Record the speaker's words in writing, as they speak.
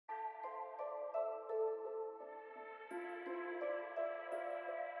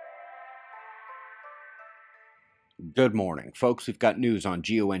Good morning, folks. We've got news on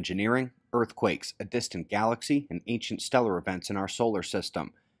geoengineering, earthquakes, a distant galaxy, and ancient stellar events in our solar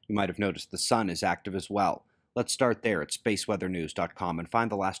system. You might have noticed the sun is active as well. Let's start there at spaceweathernews.com and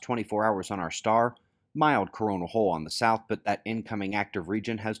find the last 24 hours on our star. Mild coronal hole on the south, but that incoming active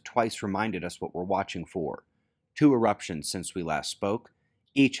region has twice reminded us what we're watching for. 2 eruptions since we last spoke.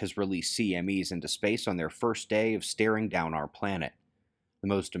 Each has released CMEs into space on their first day of staring down our planet. The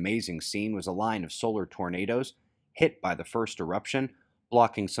most amazing scene was a line of solar tornadoes hit by the first eruption,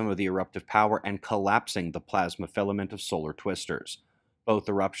 blocking some of the eruptive power and collapsing the plasma filament of solar twisters. Both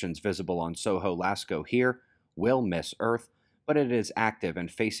eruptions visible on Soho Lascaux here will miss Earth, but it is active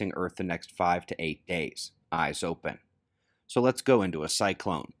and facing Earth the next 5 to 8 days. Eyes open. So let's go into a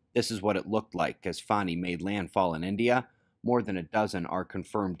cyclone. This is what it looked like as Fani made landfall in India. More than a dozen are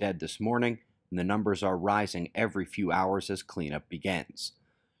confirmed dead this morning, and the numbers are rising every few hours as cleanup begins.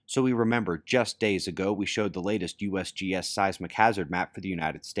 So we remember just days ago we showed the latest USGS seismic hazard map for the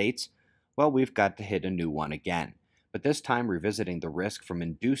United States. Well, we've got to hit a new one again, but this time revisiting the risk from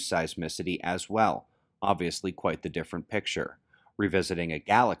induced seismicity as well. Obviously quite the different picture. Revisiting a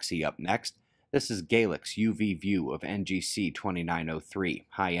galaxy up next. This is Galec's UV view of NGC 2903,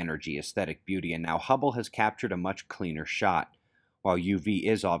 high energy aesthetic beauty, and now Hubble has captured a much cleaner shot. While UV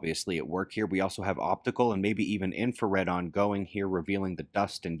is obviously at work here, we also have optical and maybe even infrared ongoing here, revealing the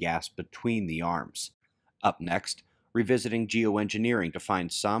dust and gas between the arms. Up next, revisiting geoengineering to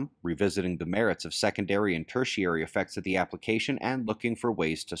find some, revisiting the merits of secondary and tertiary effects of the application, and looking for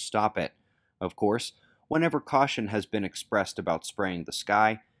ways to stop it. Of course, whenever caution has been expressed about spraying the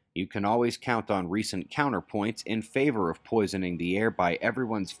sky, you can always count on recent counterpoints in favor of poisoning the air by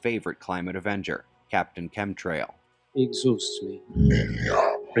everyone's favorite climate avenger, Captain Chemtrail. He exhausts me.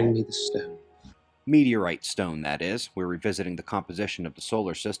 Bring me the stone. Meteorite stone, that is. We're revisiting the composition of the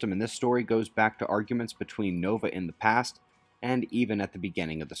solar system, and this story goes back to arguments between nova in the past and even at the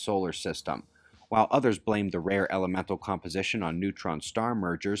beginning of the solar system. While others blame the rare elemental composition on neutron star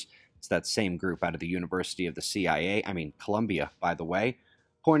mergers, it's that same group out of the University of the Columbia, by the way,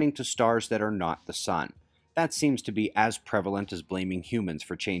 pointing to stars that are not the sun. That seems to be as prevalent as blaming humans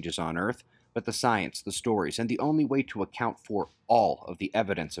for changes on Earth. But the science, the stories, and the only way to account for all of the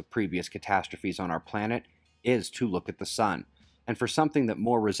evidence of previous catastrophes on our planet is to look at the sun, and for something that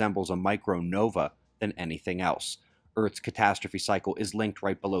more resembles a micronova than anything else. Earth's catastrophe cycle is linked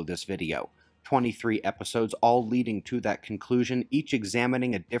right below this video. 23 episodes all leading to that conclusion, each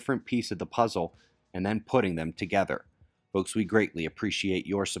examining a different piece of the puzzle and then putting them together. Folks, we greatly appreciate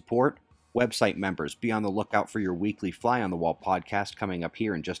your support. Website members, be on the lookout for your weekly Fly on the Wall podcast coming up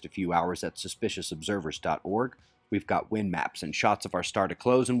here in just a few hours at suspiciousobservers.org. We've got wind maps and shots of our star to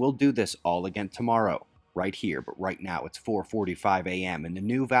close, and we'll do this all again tomorrow, right here, but right now it's 4:45 a.m. in the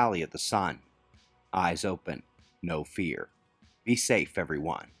new Valley of the Sun. Eyes open, no fear. Be safe,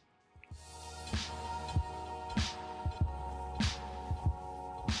 everyone.